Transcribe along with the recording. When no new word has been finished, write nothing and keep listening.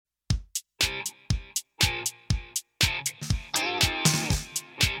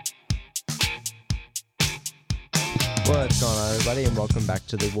What's going on, everybody, and welcome back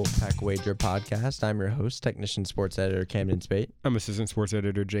to the Wolfpack Wager Podcast. I'm your host, technician sports editor Camden Spate. I'm assistant sports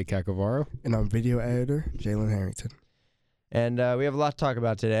editor Jake Cacavaro. And I'm video editor Jalen Harrington. And we have a lot to talk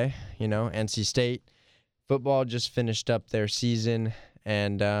about today. You know, NC State football just finished up their season,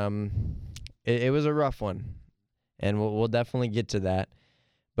 and it was a rough one. And we'll definitely get to that.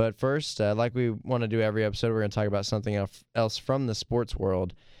 But first, like we want to do every episode, we're going to talk about something else from the sports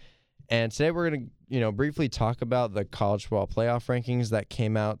world. And today we're going to, briefly talk about the college football playoff rankings that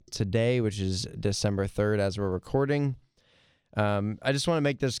came out today, which is December 3rd as we're recording. I just want to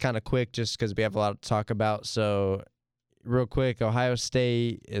make this kind of quick just because we have a lot to talk about. So real quick, Ohio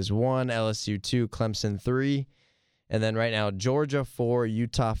State is 1, LSU 2, Clemson 3. And then right now, Georgia 4,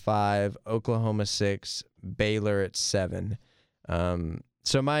 Utah 5, Oklahoma 6, Baylor at 7.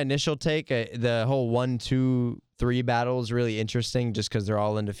 So my initial take, the whole 1, 2, 3 battle is really interesting just because they're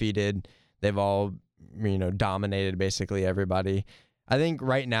all undefeated. They've all, dominated basically everybody. I think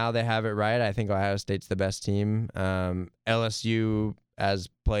right now they have it right. I think Ohio State's the best team. LSU has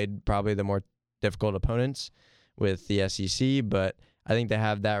played probably the more difficult opponents with the SEC, but I think they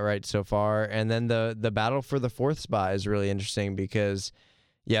have that right so far. And then the battle for the 4th spot is really interesting because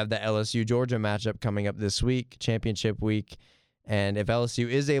you have the LSU-Georgia matchup coming up this week, championship week. And if LSU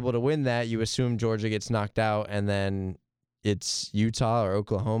is able to win that, you assume Georgia gets knocked out, and then it's Utah or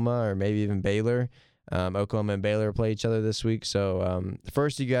Oklahoma or maybe even Baylor. Oklahoma and Baylor play each other this week. So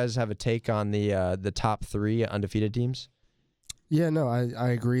first, you guys have a take on the top 3 undefeated teams? Yeah, no, I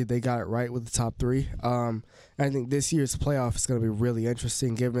agree. They got it right with the top 3. I think this year's playoff is going to be really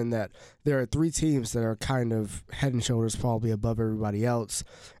interesting given that there are 3 teams that are kind of head and shoulders probably above everybody else,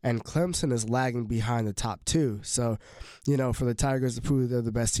 and Clemson is lagging behind the top 2. So, for the Tigers to prove they're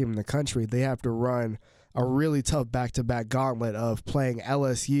the best team in the country, they have to run a really tough back-to-back gauntlet of playing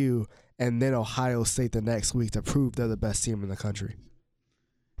LSU and then Ohio State the next week to prove they're the best team in the country.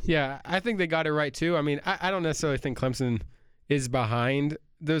 Yeah, I think they got it right too. I mean, I don't necessarily think Clemson is behind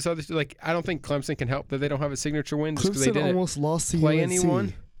those others. Like, I don't think Clemson can help that they don't have a signature win just because they didn't almost lost to play UNC.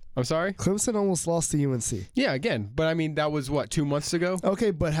 anyone. I'm sorry? Clemson almost lost to UNC. Yeah, again. But, I mean, that was, 2 months ago?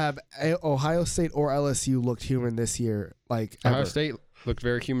 Okay, but have Ohio State or LSU looked human this year? Ohio State looked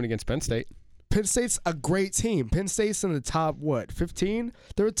very human against Penn State. Penn State's a great team. Penn State's in the top, 15?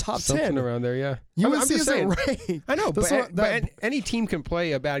 They're a top 10. Something around there, yeah. UNC isn't right. I know, but any team can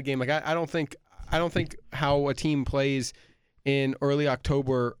play a bad game. Like, I don't think how a team plays in early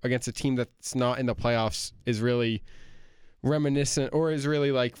October against a team that's not in the playoffs is really reminiscent or is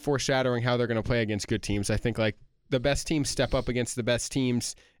really like foreshadowing how they're going to play against good teams. I think like the best teams step up against the best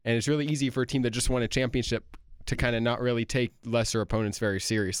teams, and it's really easy for a team that just won a championship to kind of not really take lesser opponents very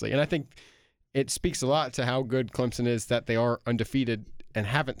seriously. And I think it speaks a lot to how good Clemson is that they are undefeated and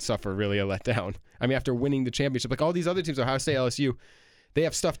haven't suffered really a letdown. I mean, after winning the championship, like all these other teams, Ohio State, LSU, they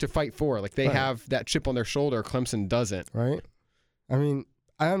have stuff to fight for. Like they have that chip on their shoulder. Clemson doesn't. Right. I mean,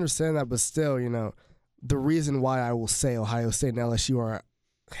 I understand that, but still, the reason why I will say Ohio State and LSU are,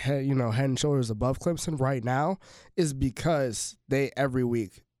 head and shoulders above Clemson right now is because every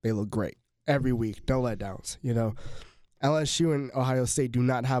week they look great. Every week, no letdowns. LSU and Ohio State do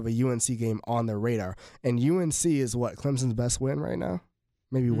not have a UNC game on their radar, and UNC is what Clemson's best win right now.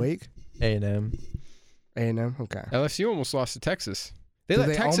 Maybe Wake. A&M. A&M. Okay. LSU almost lost to Texas. They Did let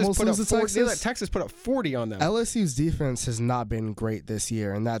they Texas almost put up lose to 40, Texas? They let Texas put up 40 on them. LSU's defense has not been great this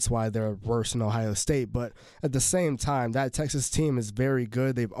year, and that's why they're worse than Ohio State. But at the same time, that Texas team is very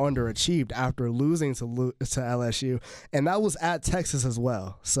good. They've underachieved after losing to LSU, and that was at Texas as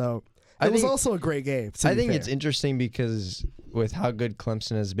well. So it was also a great game. I think it's interesting because with how good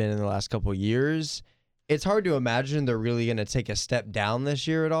Clemson has been in the last couple of years, it's hard to imagine they're really going to take a step down this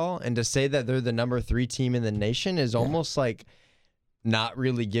year at all. And to say that they're the number 3 team in the nation is almost like not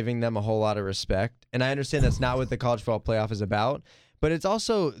really giving them a whole lot of respect. And I understand that's not what the college football playoff is about, but it's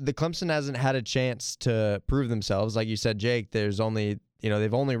also the Clemson hasn't had a chance to prove themselves. Like you said, Jake, there's only,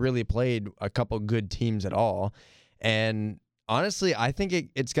 they've only really played a couple good teams at all. And honestly, I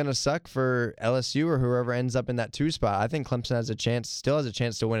think it's going to suck for LSU or whoever ends up in that 2 spot. I think Clemson still has a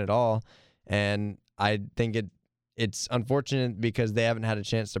chance to win it all. And I think it's unfortunate because they haven't had a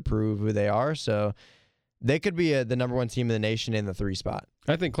chance to prove who they are. So they could be the number 1 team in the nation in the 3 spot.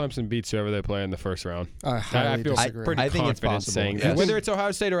 I think Clemson beats whoever they play in the first round. I feel disagree. pretty think it's confident possible. saying Yes. whether it's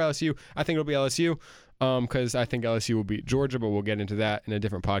Ohio State or LSU. I think it'll be LSU because I think LSU will beat Georgia, but we'll get into that in a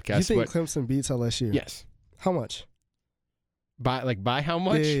different podcast. You think Clemson beats LSU? Yes. How much? By how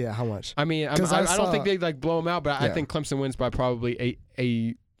much? Yeah, how much? I mean, I don't think they blow them out, but I think Clemson wins by probably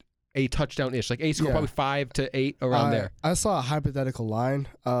a a touchdown-ish, like a score Yeah. probably 5 to 8 around there. I saw a hypothetical line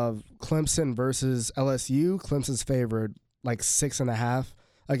of Clemson versus LSU. Clemson's favored like 6.5.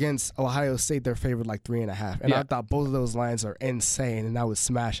 Against Ohio State, they're favored like 3.5. And Yeah. I thought both of those lines are insane, and that would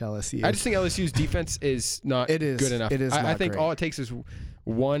smash LSU. I just think LSU's defense is not It is. good enough. It is I not think great. all it takes is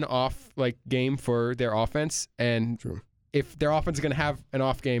one off game for their offense, and True. if their offense is going to have an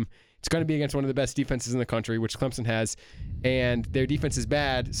off game, it's going to be against one of the best defenses in the country, which Clemson has, and their defense is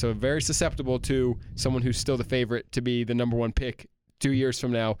bad, so very susceptible to someone who's still the favorite to be the number 1 pick 2 years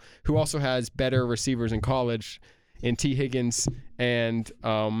from now, who also has better receivers in college in T. Higgins and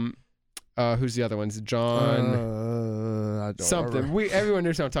who's the other ones? John I don't something. remember. Everyone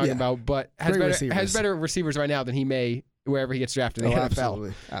knows what I'm talking Yeah. about, but has Great better, has receivers. better receivers right now than he may wherever he gets drafted in the Oh,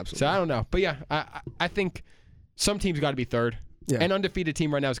 NFL. absolutely. So I don't know, but yeah, I think some teams got to be third. Yeah. An undefeated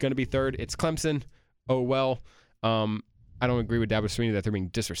team right now is going to be third. It's Clemson. Oh well. I don't agree with Dabo Swinney that they're being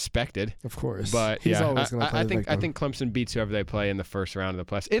disrespected, Of course. but he's yeah, always going to play I the think victim. I think Clemson beats whoever they play in the first round of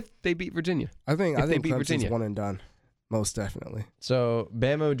the playoffs if they beat Virginia. I think if they beat Clemson's Virginia. one and done. Most definitely. So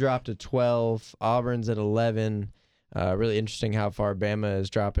Bama dropped to 12. Auburn's at 11. Really interesting how far Bama is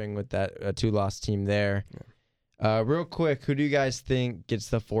dropping with that 2-loss team there. Real quick, who do you guys think gets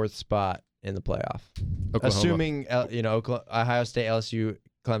the 4th spot in the playoff? Oklahoma. Assuming Ohio State, LSU,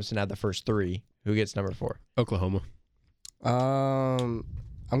 Clemson had the first 3. Who gets number 4? Oklahoma. I'm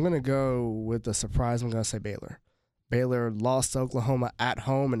going to go with the surprise. I'm going to say Baylor. Baylor lost to Oklahoma at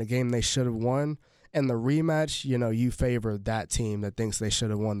home in a game they should have won. And the rematch, you favor that team that thinks they should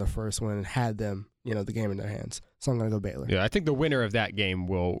have won the first one and had them, the game in their hands. So I'm going to go Baylor. Yeah, I think the winner of that game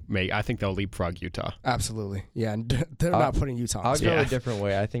will make. I think they'll leapfrog Utah. Absolutely. Yeah, and they're not putting Utah on. I'll the go Yeah. a different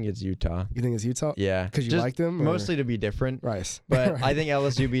way. I think it's Utah. You think it's Utah? Yeah. Because you Just like them? or- Mostly to be different. Rice. But Right. I think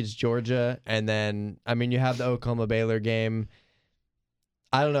LSU beats Georgia. And then, you have the Oklahoma-Baylor game.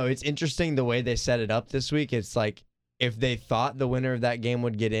 I don't know. It's interesting the way they set it up this week. It's like, if they thought the winner of that game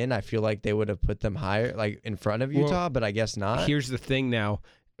would get in, I feel like they would have put them higher, like in front of Utah, but I guess not. Here's the thing now.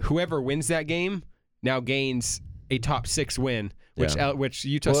 Whoever wins that game now gains a top 6 win, which Yeah. which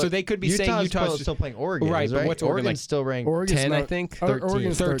Utah. Well, so they could be saying Utah's still playing Oregon, Right, but right? what's Oregon, Oregon's like, still ranked Oregon's 10, I not- think.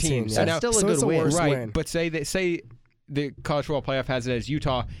 Oregon's 13. Yeah. So That's still a so good it's win. worse right, win. but say the college football playoff has it as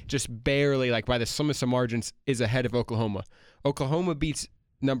Utah just barely, like by the slimmest of margins, is ahead of Oklahoma. Oklahoma beats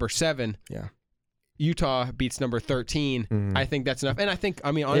number 7. Yeah. Utah beats number 13. Mhm. I think that's enough. And I think,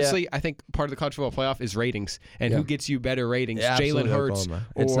 honestly, I think part of the college football playoff is ratings and Yeah. who gets you better ratings. Yeah, Jalen absolutely Hurts. Oklahoma.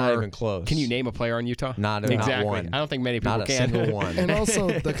 It's not or- even close. Can you name a player on Utah? Not exactly. one. I don't think many people Not a can. single one. And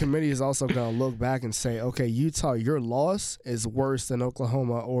also, the committee is also going to look back and say, okay, Utah, your loss is worse than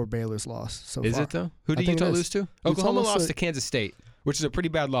Oklahoma or Baylor's loss so Is far. it though? Who I did think it Utah is. lose to? Utah Oklahoma lost lost to- to Kansas State, which is a pretty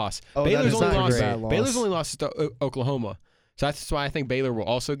bad loss. Oh, that Baylor's is only not lost. great. Baylor's only lost to Oklahoma, so that's why I think Baylor will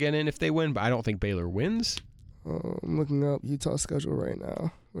also get in if they win. But I don't think Baylor wins. I'm looking up Utah's schedule right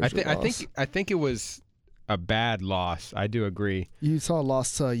now. Where's your I loss? think it was a bad loss. I do agree. Utah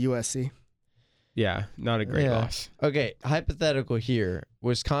lost to USC. Yeah, not a great Yeah. loss. Okay, hypothetical here.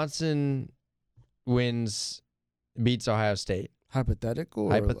 Wisconsin beats Ohio State. Hypothetical?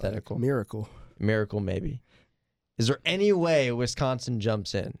 or Hypothetical. like miracle. Miracle, maybe. Is there any way Wisconsin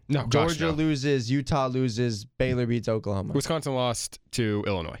jumps in? No, gosh, Georgia no. loses, Utah loses, Baylor beats Oklahoma. Wisconsin lost to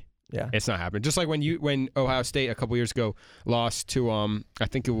Illinois. Yeah. It's not happening. Just like when Ohio State a couple years ago lost to I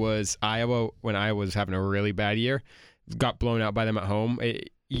think it was Iowa when Iowa was having a really bad year, got blown out by them at home.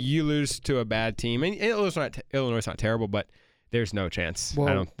 You lose to a bad team, and Illinois is not terrible, but there's no chance. Well,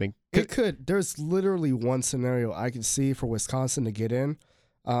 I don't think. It could. There's literally one scenario I could see for Wisconsin to get in.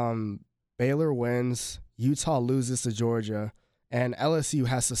 Baylor wins, Utah loses to Georgia, and LSU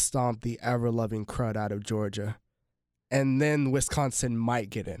has to stomp the ever-loving crud out of Georgia. And then Wisconsin might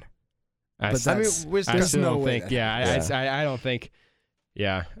get in. I, But s- I mean, that's- I there's still no don't way think. that Yeah, I don't think.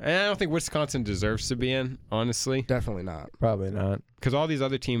 Yeah, and I don't think Wisconsin deserves to be in, honestly, Definitely not. Probably not. because all these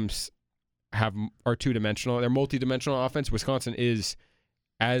other teams are 2-dimensional. They're multi-dimensional offense. Wisconsin is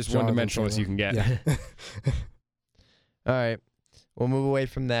as Jonathan one-dimensional as Taylor. you can get. Yeah. All right. We'll move away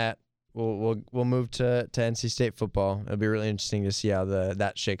from that. We'll move to NC State football. It'll be really interesting to see how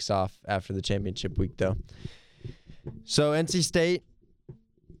that shakes off after the championship week, though. So NC State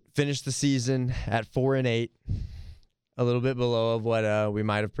finished the season at 4-8, a little bit below of what we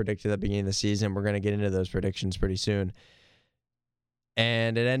might have predicted at the beginning of the season. We're going to get into those predictions pretty soon.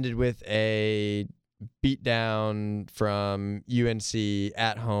 And it ended with a beatdown from UNC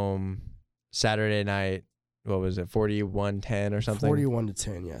at home Saturday night. What was it, 41-10 or something?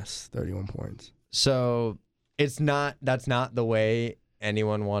 41-10, yes. 31 points. So that's not the way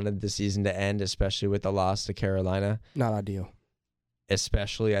anyone wanted the season to end, especially with the loss to Carolina. Not ideal.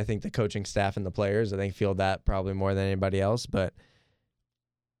 especially I think the coaching staff and the players, I think feel that probably more than anybody else. But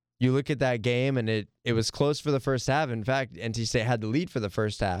you look at that game, and it was close for the first half. In fact, NC State had the lead for the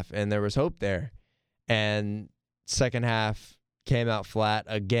first half, and there was hope there. And second half came out flat.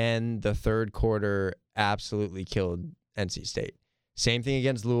 Again, the third quarter absolutely killed NC State. Same thing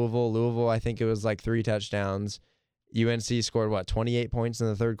against Louisville. Louisville, I think it was like 3 touchdowns. UNC scored, 28 points in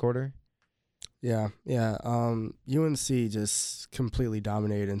the third quarter? Yeah. UNC just completely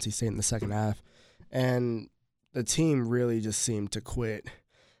dominated NC State in the second half. And the team really just seemed to quit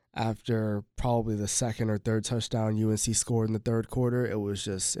after probably the second or third touchdown UNC scored in the third quarter. It was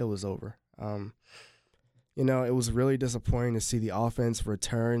over. It was really disappointing to see the offense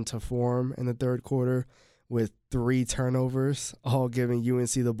return to form in the third quarter with 3 turnovers, all giving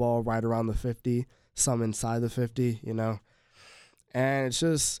UNC the ball right around the 50, some inside the 50, And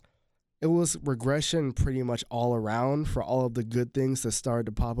it was regression pretty much all around for all of the good things that started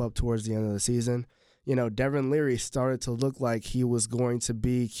to pop up towards the end of the season. Devin Leary started to look like he was going to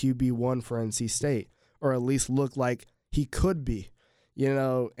be QB1 for NC State, or at least look like he could be.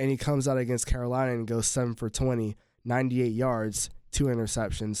 And he comes out against Carolina and goes 7 for 20, 98 yards, 2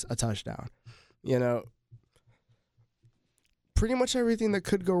 interceptions, a touchdown. Pretty much everything that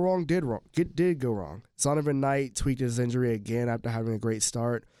could go wrong did go wrong. Zonovan Knight tweaked his injury again after having a great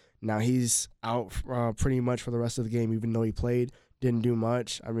start. Now he's out pretty much for the rest of the game, even though he played, didn't do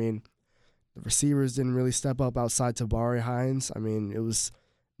much. I mean, the receivers didn't really step up outside Tabari Hines. I mean, it was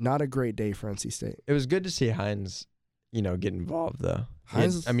not a great day for NC State. It was good to see Hines, get involved, though.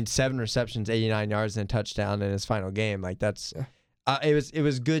 7 receptions, 89 yards, and a touchdown in his final game. Like, that's it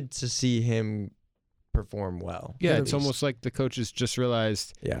was good to see him perform well. Yeah, it's almost like the coaches just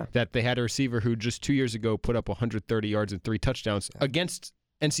realized that they had a receiver who just 2 years ago put up 130 yards and 3 touchdowns against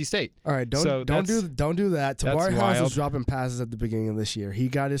NC State. All right, don't do that. Tabari Hines was dropping passes at the beginning of this year. He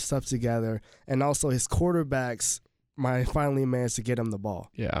got his stuff together, and also his quarterbacks finally managed to get him the ball.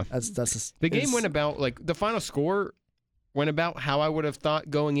 Yeah, the game went about the final score went about how I would have thought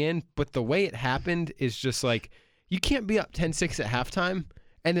going in, but the way it happened is just you can't be up 10-6 at halftime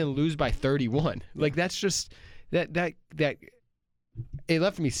and then lose by 31. That's just that it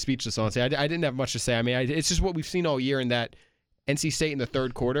left me speechless, honestly. I didn't have much to say. I mean, it's just what we've seen all year, in that NC State in the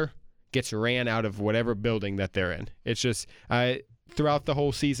third quarter gets ran out of whatever building that they're in. It's just throughout the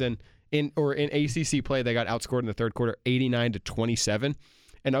whole season in ACC play, they got outscored in the third quarter 89-27.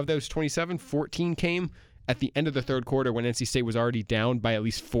 And of those 27, 14 came at the end of the third quarter when NC State was already down by at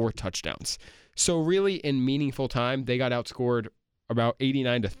least 4 touchdowns. So really, in meaningful time, they got outscored about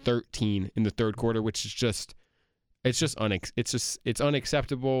 89-13 in the third quarter, which is just it's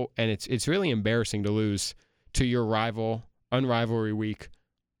unacceptable, and it's really embarrassing to lose to your rival on rivalry week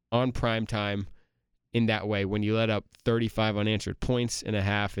on prime time in that way when you let up 35 unanswered points in a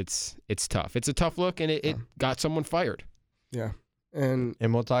half. It's tough. It's a tough look, and it got someone fired. Yeah. And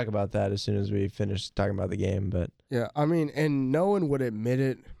we'll talk about that as soon as we finish talking about the game. But yeah, I mean, and no one would admit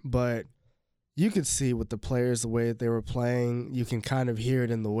it, but you could see with the players, the way that they were playing, you can kind of hear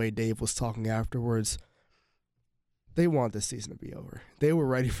it in the way Dave was talking afterwards. They want this season to be over. They were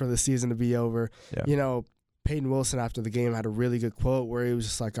ready for the season to be over. Yeah. Peyton Wilson after the game had a really good quote where he was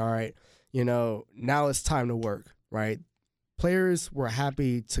just like, all right, now it's time to work, right? Players were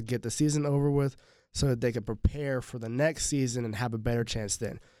happy to get the season over with so that they could prepare for the next season and have a better chance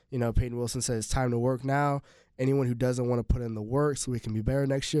then. Peyton Wilson said it's time to work now. Anyone who doesn't want to put in the work so we can be better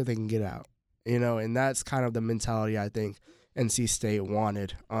next year, they can get out. And that's kind of the mentality I think NC State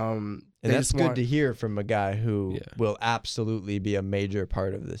wanted. And that's good to hear from a guy who will absolutely be a major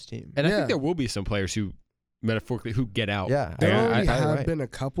part of this team. And I think there will be some players who, metaphorically, who get out. Yeah, there already have been a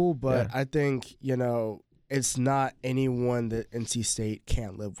couple, but I think, it's not anyone that NC State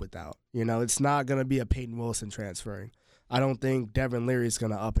can't live without. It's not going to be a Peyton Wilson transferring. I don't think Devin Leary is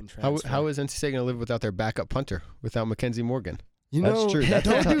going to up and transfer. How is NC State going to live without their backup punter, without Mackenzie Morgan? That's true.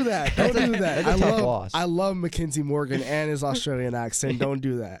 Don't do that. Don't do that. I love Mackenzie Morgan and his Australian accent. Don't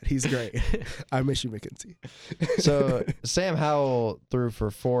do that. He's great. I miss you, Mackenzie. So Sam Howell threw for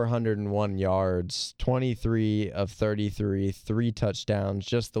 401 yards, 23 of 33, 3 touchdowns,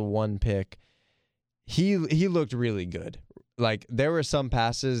 just the 1 pick. He looked really good. There were some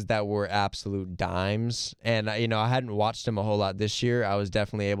passes that were absolute dimes, and I hadn't watched him a whole lot this year. I was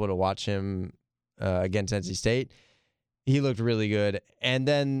definitely able to watch him against NC State. He looked really good. And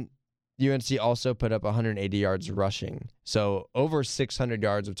then UNC also put up 180 yards rushing. So over 600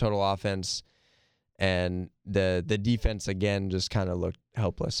 yards of total offense. And the defense, again, just kind of looked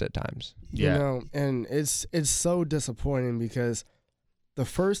helpless at times. Yeah. And it's so disappointing because the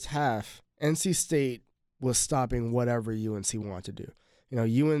first half, NC State was stopping whatever UNC wanted to do.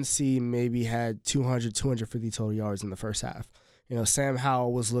 UNC maybe had 200, 250 total yards in the first half. Sam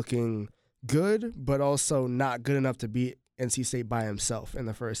Howell was looking good, but also not good enough to beat NC State by himself in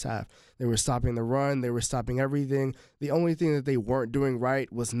the first half. They were stopping the run. They were stopping everything. The only thing that they weren't doing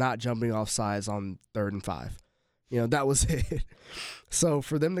right was not jumping off sides on 3rd and 5. That was it. So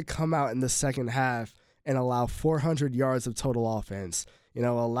for them to come out in the second half and allow 400 yards of total offense,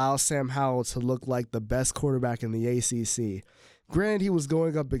 allow Sam Howell to look like the best quarterback in the ACC. Granted, he was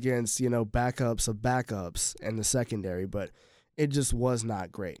going up against, backups of backups in the secondary, but it just was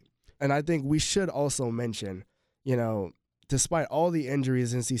not great. And I think we should also mention, despite all the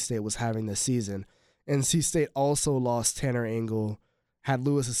injuries NC State was having this season, NC State also lost Tanner Engel, had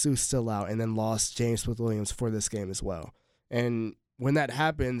Louis Assus still out, and then lost James Smith-Williams for this game as well. And when that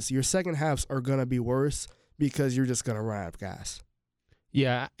happens, your second halves are going to be worse because you're just going to run out of gas.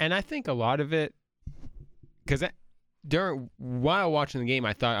 Yeah, and I think a lot of it, because while watching the game,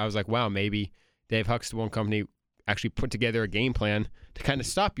 I was like, wow, maybe Dave Huxtable and company actually put together a game plan to kind of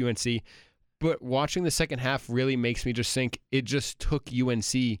stop UNC. But watching the second half really makes me just think it just took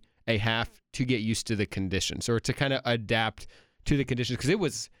UNC a half to get used to the conditions or to kind of adapt to the conditions, because it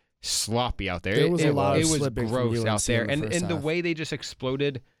was sloppy out there. There was a lot of slipping from gross UNC out there. in And the half. way they just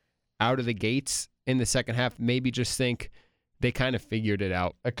exploded out of the gates in the second half made me just think they kind of figured it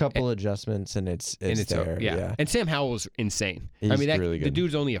out. A couple adjustments and it's there. Yeah. And Sam Howell was insane. He's really the good.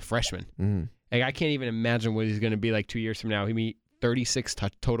 dude's only a freshman. Mm-hmm. Like, I can't even imagine what he's going to be like 2 years from now. He made 36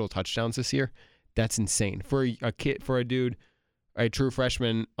 total touchdowns this year. That's insane for a dude, a true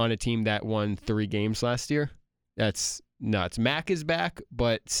freshman on a team that won 3 games last year. That's nuts. Mac is back,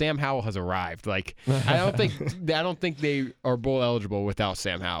 but Sam Howell has arrived. Like, I don't think they are bowl eligible without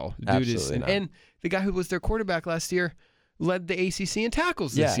Sam Howell. Absolutely not. And the guy who was their quarterback last year led the ACC in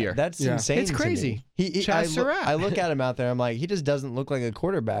tackles this year. That's insane. It's crazy. To me. I look at him out there. I'm like, he just doesn't look like a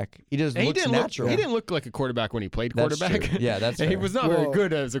quarterback. He just looks natural. He didn't look like a quarterback when he played That's quarterback. true. Yeah, that's and he fair. was not very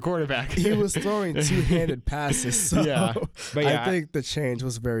good as a quarterback. He was throwing two-handed passes, so Yeah. But yeah, I think the change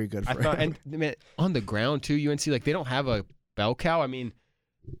was very good for him. And man, on the ground too, UNC, like, they don't have a bell cow. I mean,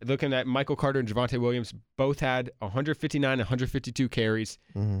 looking at Michael Carter and Javonte Williams, both had 159 and 152 carries.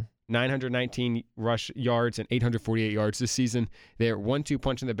 Mm-hmm. 919 rush yards and 848 yards this season. They're 1-2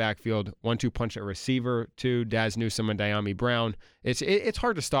 punch in the backfield, 1-2 punch at receiver to Daz Newsome and Diami Brown. It's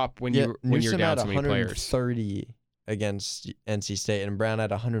hard to stop when you're down so many players. 130 against NC State and Brown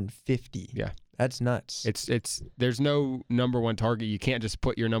at 150. Yeah, that's nuts. It's there's no number one target. You can't just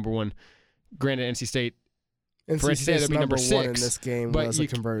put your number one. Granted, NC State. NC State's be number 6 one in this game but was a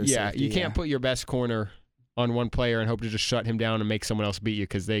converted safety. You can't put your best corner on one player and hope to just shut him down and make someone else beat you,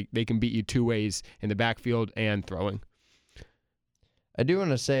 because they can beat you 2 ways, in the backfield and throwing. I do want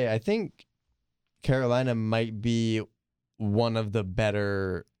to say, I think Carolina might be one of the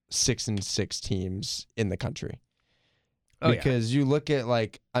better 6-6 teams in the country. Because you look at,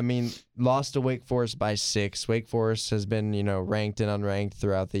 lost to Wake Forest by 6. Wake Forest has been, ranked and unranked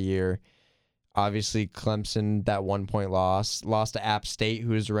throughout the year. Obviously, Clemson, that 1-point loss. Lost to App State,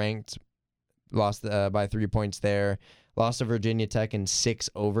 who is ranked. Lost by 3 points there. Lost to Virginia Tech in 6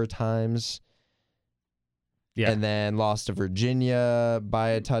 overtimes. Yeah. And then lost to Virginia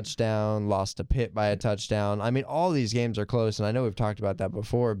by a touchdown. Lost to Pitt by a touchdown. I mean, all these games are close, and I know we've talked about that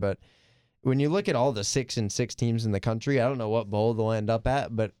before, but when you look at all the 6-6 teams in the country, I don't know what bowl they'll end up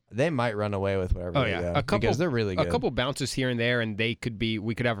at, but they might run away with whatever they go, because they're really good. A couple bounces here and there, and we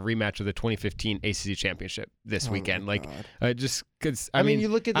could have a rematch of the 2015 ACC championship this weekend. Just because I mean, you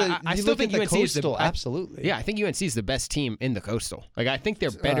look at the I still think the UNC Coastal, is the absolutely. Yeah, I think UNC is the best team in the Coastal. Like, I think they're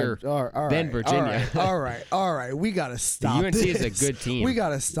better than Virginia. All right. We gotta stop. UNC is a good team. We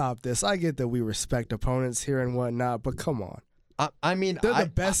gotta stop this. I get that we respect opponents here and whatnot, but come on. I mean, they're the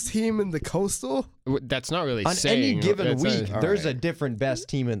best team in the Coastal. That's not really on saying. Any given week, there's right. a different best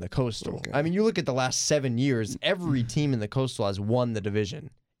team in the Coastal. Okay. I mean, you look at the last 7 years, every team in the Coastal has won the division.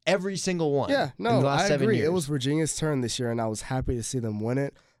 Every single one. Yeah, in the last I 7 agree. years. It was Virginia's turn this year, and I was happy to see them win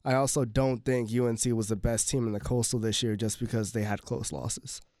it. I also don't think UNC was the best team in the Coastal this year just because they had close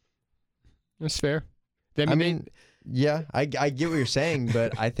losses. That's fair. Yeah, I get what you're saying,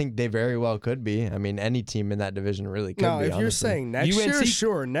 but I think they very well could be. I mean, any team in that division really could be. No, if honestly. you're saying next UNC year,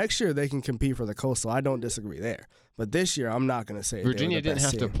 sure. Next year they can compete for the Coastal. I don't disagree there. But this year, I'm not going to say Virginia they were the didn't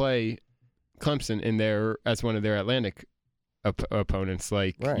have best to team. play Clemson in there as one of their Atlantic opponents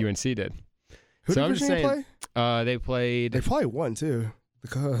like Right. UNC did. Who So did I'm just Virginia saying, play? they played. They probably won too.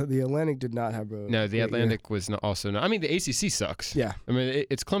 Because the Atlantic did not have a No, the great year. Atlantic was also not. I mean, the ACC sucks. Yeah. I mean,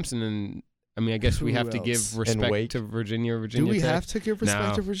 it's Clemson, and I mean, I guess we Who have to else? give And respect Wake. to Virginia. Do we Tech. have to give respect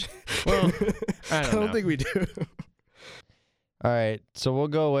No. to Virginia? Well, I don't know. think we do. All right, so we'll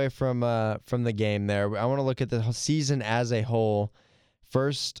go away from the game there. I want to look at the season as a whole.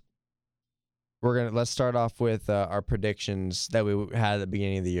 First, let's start off with our predictions that we had at the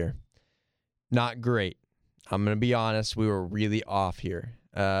beginning of the year. Not great. I'm gonna be honest. We were really off here.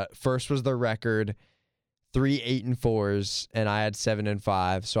 First was the record, 3 8-4s, and I had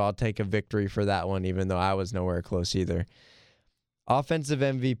 7-5. So I'll take a victory for that one, even though I was nowhere close either. Offensive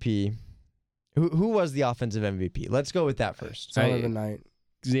MVP. Who was the offensive MVP? Let's go with that first. Zonovan Knight.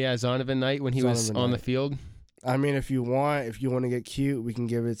 Yeah, Zonovan Knight when he was on the field. I mean, if you want to get cute, we can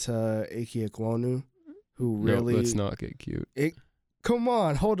give it to Ike Ekwonu, who really. No, let's not get cute. Come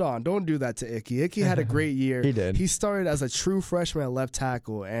on, hold on. Don't do that to Ike. Ike had a great year. He did. He started as a true freshman at left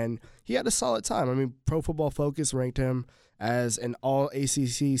tackle, and he had a solid time. I mean, Pro Football Focus ranked him as an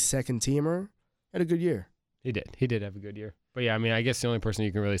all-ACC second teamer. Had a good year. He did. He did have a good year. But, yeah, I mean, I guess the only person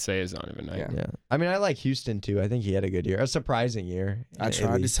you can really say is Zonovan Knight. Yeah. Yeah. I mean, I like Houston, too. I think he had a good year. A surprising year. I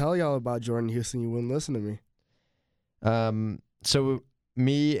tried to tell y'all about Jordan Houston. You wouldn't listen to me. So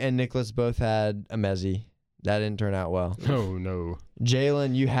me and Nicholas both had a Mezzi. That didn't turn out well. Oh, no.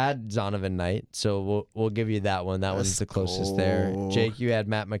 Jalen, you had Zonovan Knight, so we'll give you that one. That one's the closest there. Jake, you had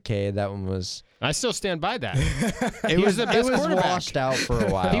Matt McKay. That one was... I still stand by that. It was the best quarterback. Washed out for a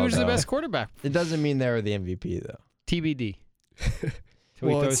while. He was the though. best quarterback. It doesn't mean they were the MVP, though. TBD.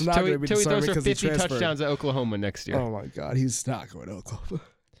 Well, it's not going to be till he throws determined for because he 50 transferred. touchdowns at Oklahoma next year. Oh, my God. He's not going to Oklahoma.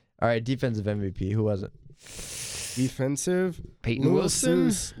 All right, defensive MVP. Who was it? Defensive. Peyton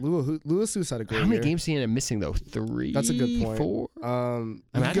Wilson. Lewis Seuss had a great year. How many games did he end up missing, though? 3? That's a good point. 4? You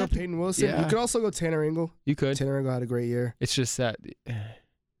could go Peyton Wilson. yeah. You could also go Tanner Ingle. You could. Tanner Ingle had a great year. It's just that,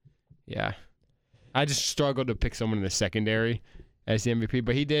 yeah. I just struggled to pick someone in the secondary as the MVP,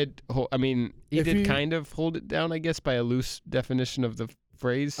 but he did. Kind of hold it down, I guess, by a loose definition of the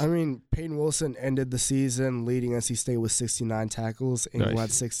phrase. I mean, Peyton Wilson ended the season leading NC State with 69 tackles. Ingle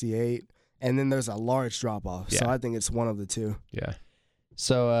had 68. And then there's a large drop-off. So Yeah. I think it's one of the two. Yeah.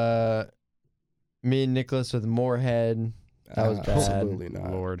 So me and Nicholas with Moorhead. That was bad. Absolutely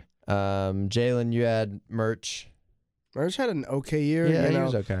not. Lord. Jalen, you had Merch. Merch had an okay year. Yeah, you he know.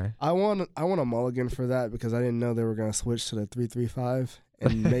 was okay. I want a mulligan for that because I didn't know they were going to switch to the 3-3-5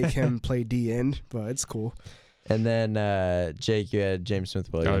 and make him play D end, but it's cool. And then Jake, you had James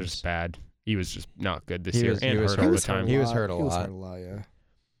Smith-Williams. That was just bad. He was just not good this He year was- and he was hurt all hurt. the time. He was hurt a He was lot. hurt a lot, yeah.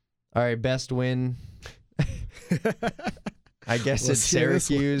 All right, best win. I guess Let's it's hear this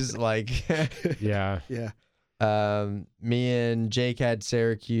one. Syracuse. Like, Yeah. Yeah. me and Jake had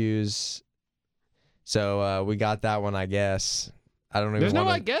Syracuse, so we got that one. I guess I don't even. There's no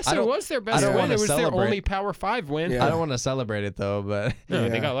wanna, I guess. I It don't- was their I best don't win. wanna It was their celebrate. only Power 5 win. Yeah. I don't want to celebrate it though, but No,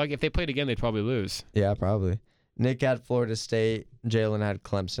 they Yeah. got lucky. If they played again, they'd probably lose. yeah, probably. Nick had Florida State. Jalen had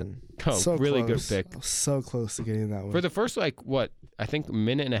Clemson. Oh, So really close. good pick. I was so close to getting that one. For the first, I think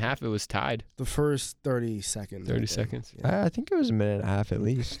minute and a half, it was tied. the first 30 seconds. 30 I think. seconds. Yeah. I think it was a minute and a half at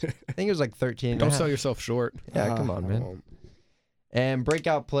least. I think it was like 13. and a Don't half. sell yourself short. Yeah, come on, man. won't. And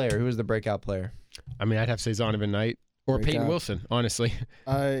breakout player. Who was the breakout player? I mean, I'd have to say Zonovan Knight or Peyton Breakout. Wilson, honestly.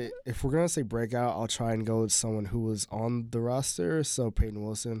 If we're going to say breakout, I'll try and go with someone who was on the roster. So Peyton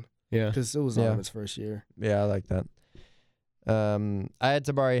Wilson, Yeah. because it was Yeah. on his first year. Yeah, I like that. I had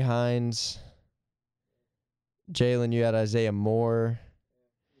Tabari Hines. Jalen, you had Isaiah Moore.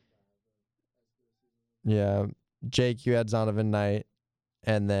 Yeah. Jake, you had Zonovan Knight.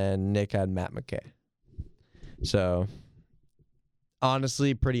 And then Nick had Matt McKay. So,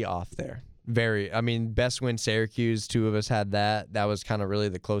 honestly, pretty off there. Best win Syracuse. 2 of us had that. That was kind of really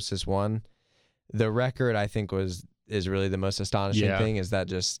the closest one. The record, I think, is really the most astonishing Yeah. thing, is that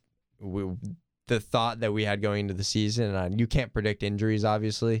just the thought that we had going into the season. And you can't predict injuries,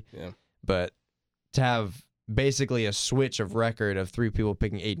 obviously. Yeah. But to have basically a switch of record of 3 people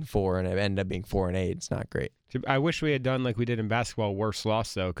picking 8 and 4 and it ended up being 4 and 8, it's not great. I wish we had done like we did in basketball, worst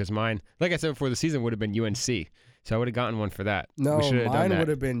loss, though, because mine, like I said before the season, would have been UNC. So I would have gotten one for that. No, we should have done mine that. would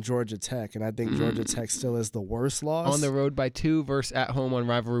have been Georgia Tech, and I think Georgia Tech still is the worst loss. On the road by 2 versus at home on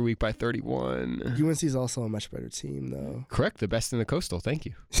rivalry week by 31. UNC is also a much better team, though. Correct. The best in the Coastal. Thank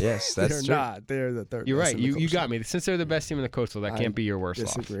you. Yes, that's They're true. not. They're the third. You're best right. in the You Coastal. got me. Since they're the best team in the Coastal, that I can't be your worst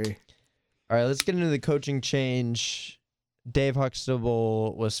loss. Disagree. All right, let's get into the coaching change. Dave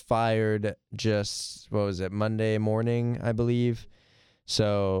Huxtable was fired just, Monday morning, I believe.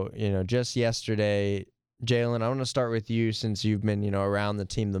 So, just yesterday. Jalen, I want to start with you since you've been, around the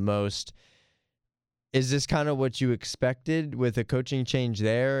team the most. Is this kind of what you expected with a coaching change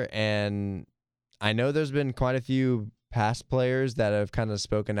there? And I know there's been quite a few past players that have kind of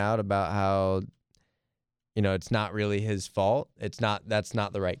spoken out about how, it's not really his fault. That's not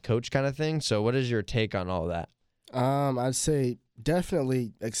the right coach kind of thing. So what is your take on all that? I'd say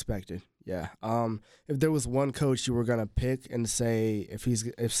definitely expected. Yeah. If there was one coach you were gonna pick and say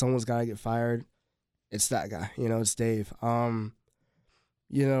if someone's gotta get fired, it's that guy. It's Dave.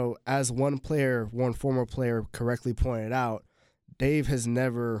 As one former player correctly pointed out, Dave has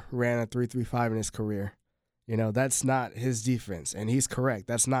never ran a 3-3-5 in his career. That's not his defense, and he's correct.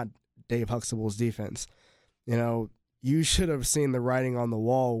 That's not Dave Huxtable's defense. You should have seen the writing on the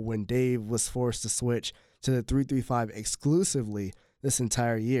wall when Dave was forced to switch to the 3-3-5 exclusively this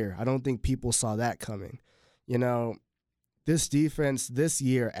entire year. I don't think people saw that coming. This defense this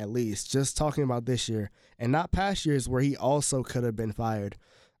year, at least, just talking about this year and not past years where he also could have been fired.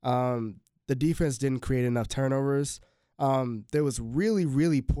 The defense didn't create enough turnovers. There was really,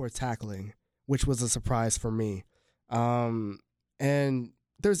 really poor tackling, which was a surprise for me. And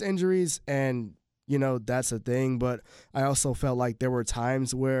there's injuries, and that's a thing. But I also felt like there were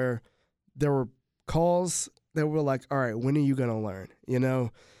times where there were calls that were like, all right, when are you gonna learn?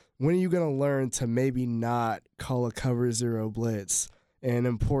 When are you going to learn to maybe not call a cover 0 blitz, an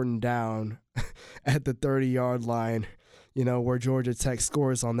important down at the 30-yard line, where Georgia Tech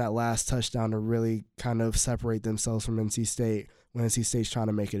scores on that last touchdown to really kind of separate themselves from NC State when NC State's trying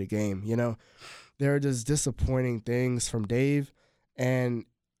to make it a game? There are just disappointing things from Dave, and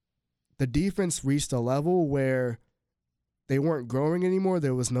the defense reached a level where they weren't growing anymore.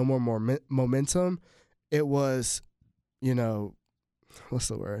 There was no more momentum. It was, what's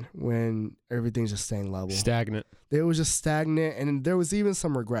the word? When everything's just staying level. Stagnant. It was just stagnant, and there was even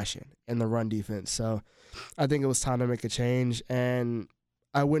some regression in the run defense. So I think it was time to make a change, and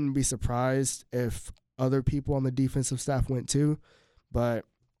I wouldn't be surprised if other people on the defensive staff went too, but,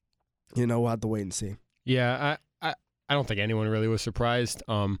 we'll have to wait and see. Yeah, I don't think anyone really was surprised.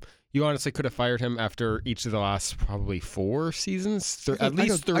 You honestly could have fired him after each of the last probably 4 seasons, at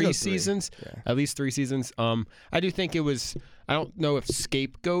least 3 seasons. Yeah. At least 3 seasons. I do think it was, I don't know if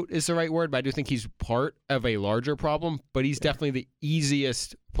scapegoat is the right word, but I do think he's part of a larger problem, but he's definitely the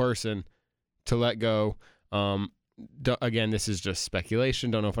easiest person to let go. Again, this is just speculation.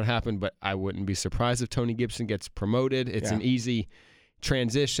 Don't know if it happened, but I wouldn't be surprised if Tony Gibson gets promoted. It's an easy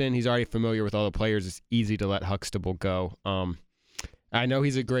transition. He's already familiar with all the players. It's easy to let Huxtable go. I know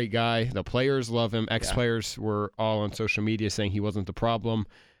he's a great guy. The players love him. Ex-players were all on social media saying he wasn't the problem.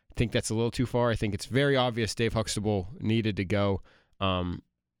 I think that's a little too far. I think it's very obvious Dave Huxtable needed to go. At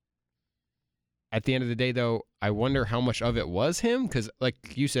the end of the day, though, I wonder how much of it was him, because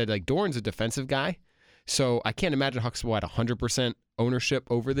like you said, Doran's a defensive guy. So I can't imagine Huxtable had 100% ownership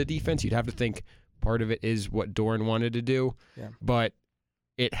over the defense. You'd have to think part of it is what Doran wanted to do. Yeah. But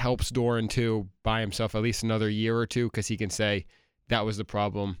it helps Doran to buy himself at least another year or two, because he can say, that was the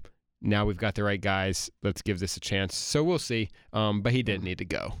problem. Now we've got the right guys. Let's give this a chance. So we'll see. But he didn't need to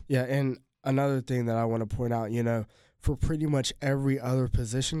go. Yeah, and another thing that I want to point out, for pretty much every other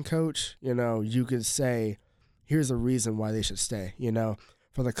position coach, you could say, here's a reason why they should stay.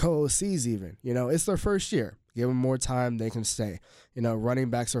 For the co-OCs even, it's their first year. Give them more time, they can stay. Running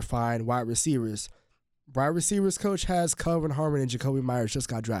backs are fine. Wide receivers coach has Kelvin Harmon and Jacoby Myers just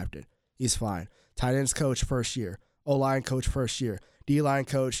got drafted. He's fine. Tight ends coach, first year. O-line coach, first year. D-line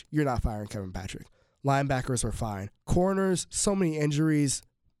coach, you're not firing Kevin Patrick. Linebackers are fine. Corners, so many injuries,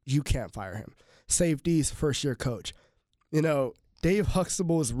 you can't fire him. Safeties, first-year coach. Dave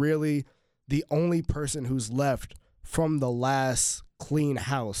Huxtable is really the only person who's left from the last clean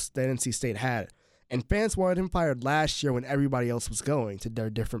house that NC State had. And fans wanted him fired last year when everybody else was going to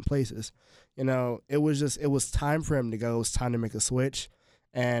their different places. It was time for him to go. It was time to make a switch.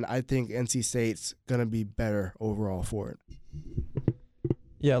 And I think NC State's going to be better overall for it.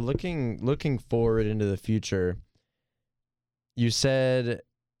 Yeah, looking forward into the future, you said,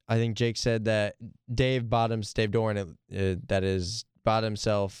 I think Jake said that Dave Doran, that is, bought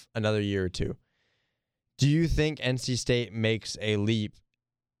himself another year or two. Do you think NC State makes a leap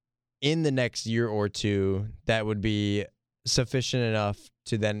in the next year or two that would be sufficient enough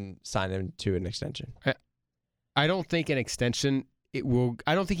to then sign him to an extension? I don't think an extension...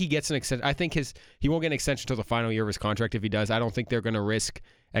 I don't think he gets an extension. I think he won't get an extension until the final year of his contract. If he does, I don't think they're going to risk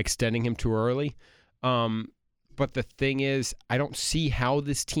extending him too early. But the thing is, I don't see how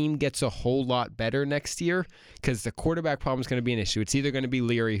this team gets a whole lot better next year, because the quarterback problem is going to be an issue. It's either going to be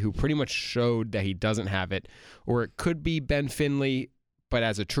Leary, who pretty much showed that he doesn't have it, or it could be Ben Finley, but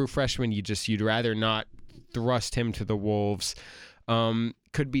as a true freshman, you'd rather not thrust him to the wolves.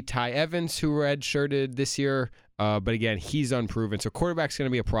 Could be Ty Evans, who redshirted this year. But again, he's unproven. So quarterback's going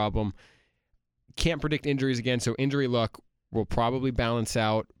to be a problem. Can't predict injuries again, so injury luck will probably balance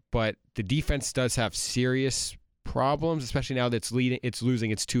out. But the defense does have serious problems, especially now that it's losing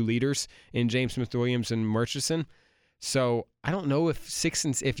its 2 leaders in James Smith-Williams and Murchison. So I don't know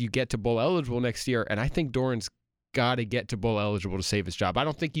if you get to bowl eligible next year, and I think Doran's got to get to bowl eligible to save his job. I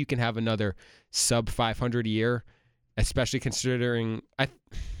don't think you can have another sub 500 a year, especially considering I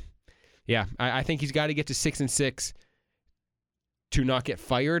think he's got to get to 6-6 to not get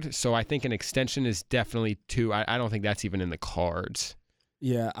fired. So I think an extension is definitely too. I don't think that's even in the cards.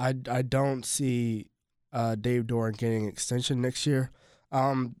 Yeah, I don't see Dave Doran getting an extension next year.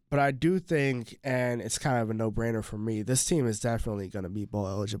 But I do think, and it's kind of a no-brainer for me, this team is definitely going to be bowl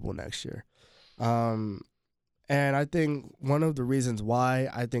eligible next year. And I think one of the reasons why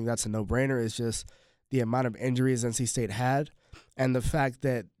I think that's a no-brainer is just the amount of injuries NC State had and the fact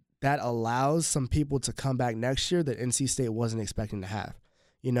that allows some people to come back next year that NC State wasn't expecting to have.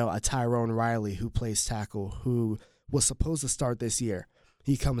 You know, a Tyrone Riley who plays tackle, who was supposed to start this year.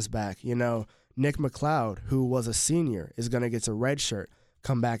 He comes back. You know, Nick McLeod, who was a senior, is going to get a red shirt,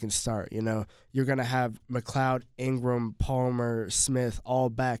 come back and start. You know, you're going to have McLeod, Ingram, Palmer, Smith all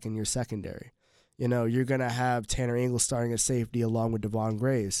back in your secondary. You know, you're going to have Tanner Ingles starting at safety along with Devon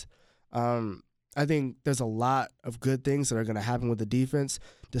Graves. I think there's a lot of good things that are going to happen with the defense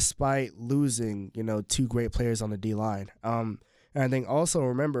despite losing, you know, two great players on the D-line. And I think also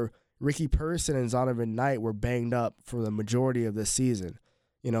remember, Ricky Person and Zonovan Knight were banged up for the majority of this season.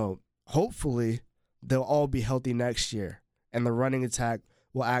 You know, hopefully they'll all be healthy next year and the running attack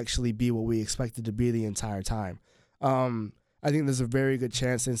will actually be what we expect it to be the entire time. I think there's a very good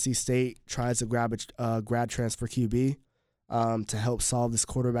chance NC State tries to grab a grad transfer QB to help solve this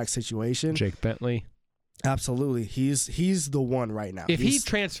quarterback situation. Jake Bentley. Absolutely. He's the one right now. If he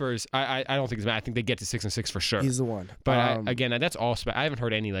transfers, I don't think it's bad. I think they get to 6-6 for sure. He's the one. But again, that's all. I haven't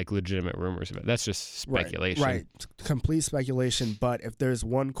heard any like legitimate rumors about it. That's just speculation. Right. Complete speculation. But if there's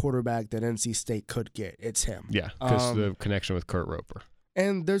one quarterback that NC State could get, it's him. Yeah, because the connection with Kurt Roper.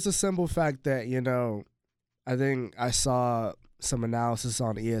 And there's a simple fact that, you know, I think I saw some analysis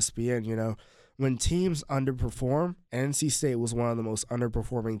on ESPN, you know, when teams underperform, NC State was one of the most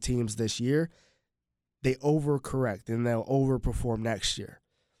underperforming teams this year, they overcorrect and they'll overperform next year.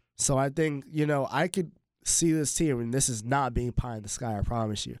 So I think, you know, I could see this team, and this is not being pie in the sky, I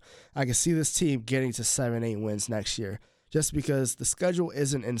promise you. I can see this team getting to 7-8 wins next year just because the schedule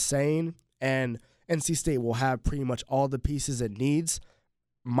isn't insane and NC State will have pretty much all the pieces it needs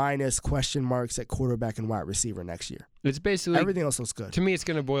minus question marks at quarterback and wide receiver next year. It's basically everything else looks good. To me, it's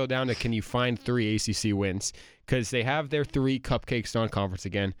going to boil down to can you find 3 ACC wins because they have their 3 cupcakes non-conference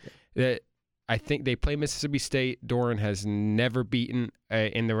again. I think they play Mississippi State. Doran has never beaten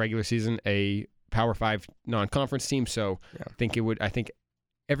in the regular season a Power 5 non-conference team, so yeah. I think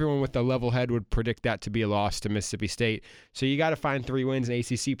everyone with a level head would predict that to be a loss to Mississippi State. So you got to find 3 wins in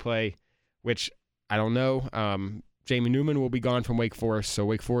ACC play, which I don't know. Jamie Newman will be gone from Wake Forest, so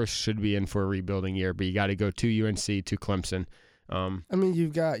Wake Forest should be in for a rebuilding year. But you got to go to UNC, to Clemson. I mean, you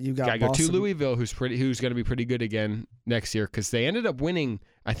got to go to Louisville, who's going to be pretty good again next year because they ended up winning,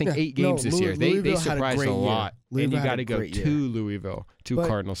 I think, 8 games this year. They surprised a lot, and you got to go to Louisville, to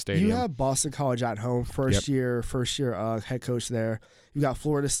Cardinal Stadium. You have Boston College at home, first year head coach there. You got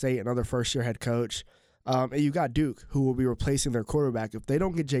Florida State, another first year head coach, and you got Duke, who will be replacing their quarterback if they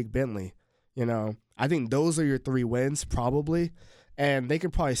don't get Jake Bentley. You know, I think those are your 3 wins probably, and they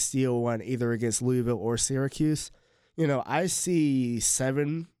could probably steal one either against Louisville or Syracuse. You know, I see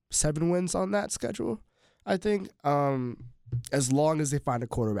 7 wins on that schedule, I think, as long as they find a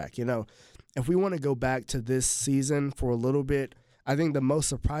quarterback. You know, if we want to go back to this season for a little bit, I think the most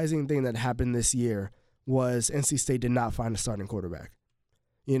surprising thing that happened this year was NC State did not find a starting quarterback.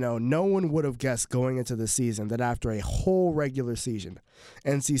 You know, no one would have guessed going into the season that after a whole regular season,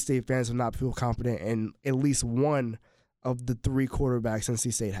 NC State fans would not feel confident in at least one of the 3 quarterbacks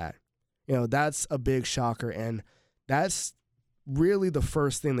NC State had. You know, that's a big shocker, and that's really the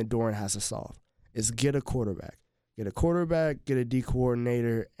first thing that Doran has to solve is get a quarterback. Get a quarterback, get a D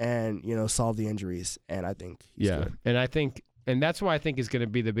coordinator, and, you know, solve the injuries. And I think he's good. And that's why I think is going to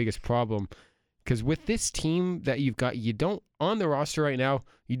be the biggest problem. Because with this team that you've got, you don't, on the roster right now,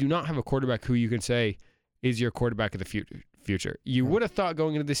 you do not have a quarterback who you can say is your quarterback of the future. You would have thought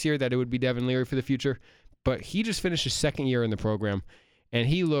going into this year that it would be Devin Leary for the future, but he just finished his 2nd year in the program, and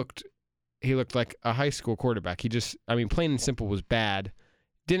he looked like a high school quarterback. Plain and simple, was bad.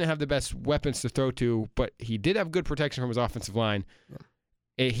 Didn't have the best weapons to throw to, but he did have good protection from his offensive line. Yeah.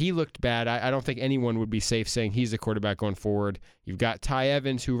 He looked bad. I don't think anyone would be safe saying he's the quarterback going forward. You've got Ty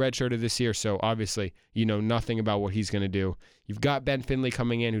Evans, who redshirted this year, so obviously you know nothing about what he's going to do. You've got Ben Finley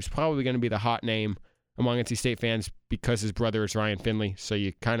coming in, who's probably going to be the hot name among NC State fans because his brother is Ryan Finley, so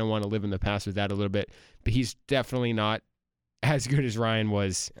you kind of want to live in the past with that a little bit. But he's definitely not as good as Ryan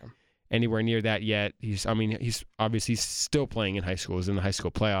was. Yeah. anywhere near that yet. He's obviously still playing in high school. He's in the high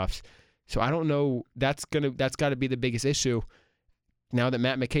school playoffs. So I don't know. That's got to be the biggest issue now that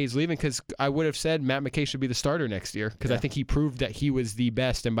Matt McKay's leaving, because I would have said Matt McKay should be the starter next year, because I think he proved that he was the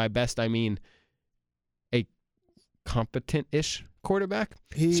best, and by best I mean a competent-ish quarterback.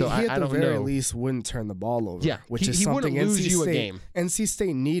 He at the very least wouldn't turn the ball over. Yeah, which is he something wouldn't lose NC you State, a game. NC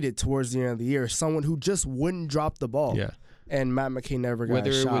State needed towards the end of the year, someone who just wouldn't drop the ball. Yeah. And Matt McKay never got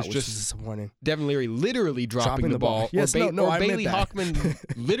Whether a it shot, was which just is disappointing. Devin Leary literally dropping the ball, yes, or Bailey that. Hockman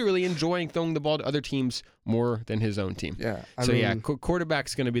literally enjoying throwing the ball to other teams more than his own team. Yeah.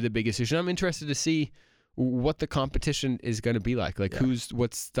 Quarterback's going to be the biggest issue. I'm interested to see what the competition is going to be like.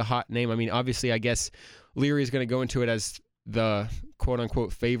 What's the hot name? I mean, obviously, I guess Leary is going to go into it as the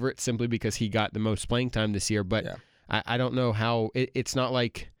quote-unquote favorite simply because he got the most playing time this year. But I don't know how it's not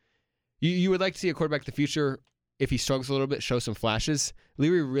like you would like to see a quarterback in the future. If he struggles a little bit, show some flashes.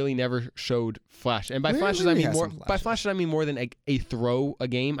 Leary really never showed flash, and by flashes I mean more. By flashes I mean more than a throw a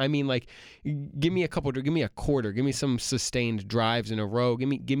game. I mean give me a quarter, give me some sustained drives in a row, give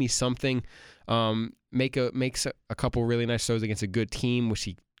me something. Makes a couple really nice throws against a good team, which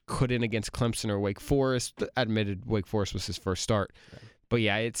he couldn't against Clemson or Wake Forest. Admitted Wake Forest was his first start, but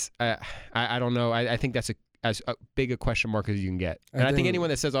yeah, it's I don't know. I think that's as big a question mark as you can get. And I think anyone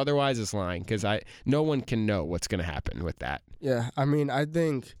that says otherwise is lying, because no one can know what's going to happen with that. Yeah, I mean, I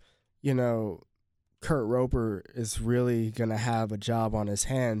think, Kurt Roper is really going to have a job on his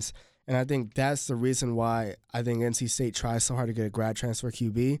hands, and I think that's the reason why I think NC State tries so hard to get a grad transfer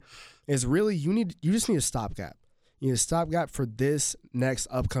QB, is really you just need a stopgap. You need a stopgap for this next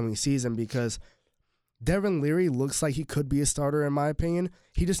upcoming season, because Devin Leary looks like he could be a starter in my opinion.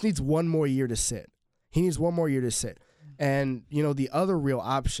 He just needs one more year to sit. And the other real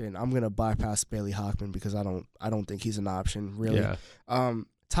option, I'm gonna bypass Bailey Hockman because I don't think he's an option really. Yeah.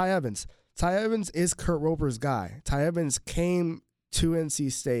 Ty Evans. Ty Evans is Kurt Roper's guy. Ty Evans came to NC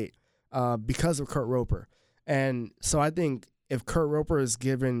State because of Kurt Roper, and so I think if Kurt Roper is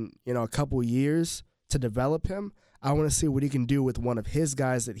given a couple years to develop him, I want to see what he can do with one of his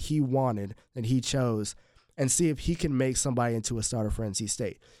guys that he wanted, that he chose, and see if he can make somebody into a starter for NC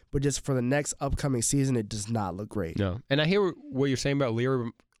State. But just for the next upcoming season, it does not look great. No. And I hear what you're saying about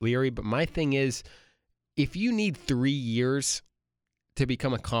Leary, but my thing is, if you need 3 years to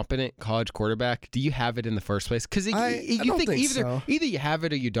become a competent college quarterback, do you have it in the first place? Because you think either you have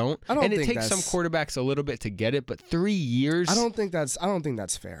it or you don't. And it takes some quarterbacks a little bit to get it, but 3 years? I don't think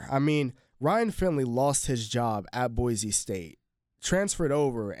that's fair. I mean, Ryan Finley lost his job at Boise State, transferred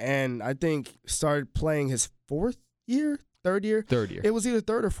over, and I think started playing his third year. It was either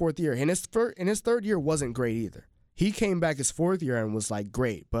third or fourth year, and his third year wasn't great either. He came back his fourth year and was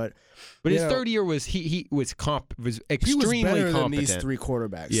great, but his third year was he was extremely he was better competent than these three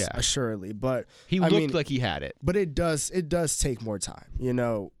quarterbacks, assuredly. But he looked like he had it. But it does take more time.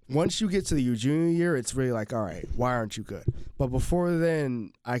 Once you get to your junior year, it's really all right, why aren't you good? But before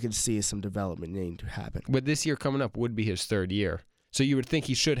then, I could see some development needing to happen. But this year coming up would be his third year. So you would think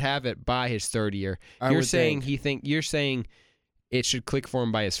he should have it by his third year. You're saying it should click for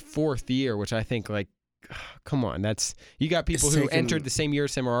him by his fourth year, which I think come on, you got people who entered the same year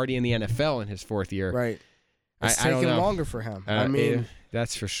as him are already in the NFL in his fourth year. Right. It's taking longer for him.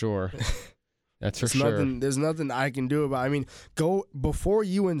 That's for sure. That's for sure. There's nothing I can do about it. I mean, go before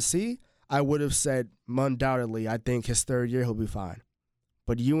UNC, I would have said undoubtedly I think his third year he'll be fine.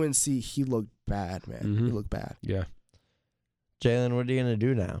 But UNC, he looked bad, man. Mm-hmm. He looked bad. Yeah. Jalen, what are you gonna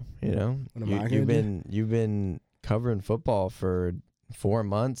do now? You've been covering football for 4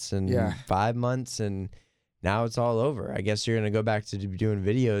 months and 5 months, and now it's all over. I guess you're gonna go back to doing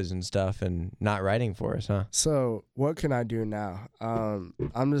videos and stuff and not writing for us, huh? So what can I do now?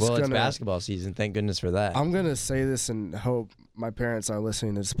 It's basketball season. Thank goodness for that. I'm gonna say this and hope my parents are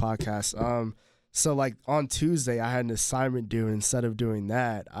listening to this podcast. So on Tuesday I had an assignment due, and instead of doing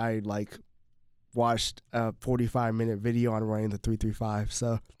that, I watched a 45-minute video on running the 3-3-5.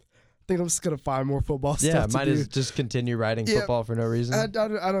 So I think I'm just going to find more football stuff to do. Might as just continue writing football for no reason. I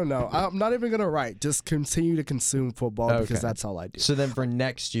don't know. I'm not even going to write. Just continue to consume football because that's all I do. So then for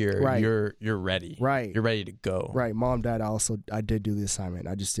next year, you're ready. Right. You're ready to go. Right. Mom, Dad, I did do the assignment.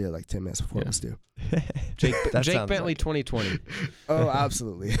 I just did it 10 minutes before it was due. Jake Bentley 2020. Oh,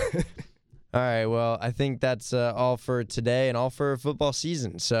 absolutely. All right. Well, I think that's all for today and all for football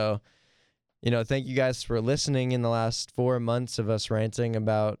season. So, thank you guys for listening in the last 4 months of us ranting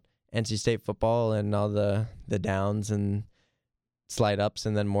about NC State football and all the downs and slight ups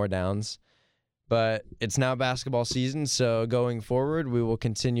and then more downs. But it's now basketball season, so going forward, we will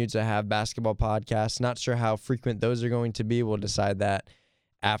continue to have basketball podcasts. Not sure how frequent those are going to be. We'll decide that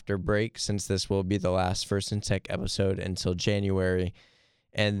after break, since this will be the last First and Tech episode until January.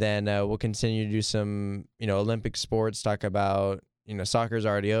 And then we'll continue to do some, Olympic sports, talk about, soccer's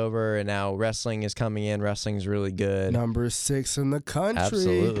already over, and now wrestling is coming in. Wrestling's really good. Number 6 in the country.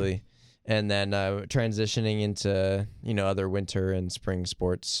 Absolutely. And then transitioning into, other winter and spring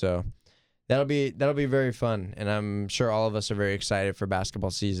sports. So that'll be very fun. And I'm sure all of us are very excited for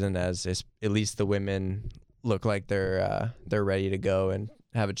basketball season, as at least the women look like they're ready to go and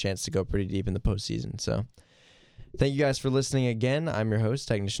have a chance to go pretty deep in the postseason. So thank you guys for listening again. I'm your host,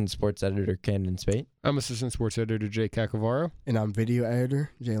 Technician Sports Editor Camden Spate. I'm Assistant Sports Editor Jake Cacavaro. And I'm video editor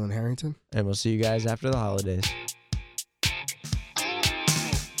Jalen Harrington. And we'll see you guys after the holidays.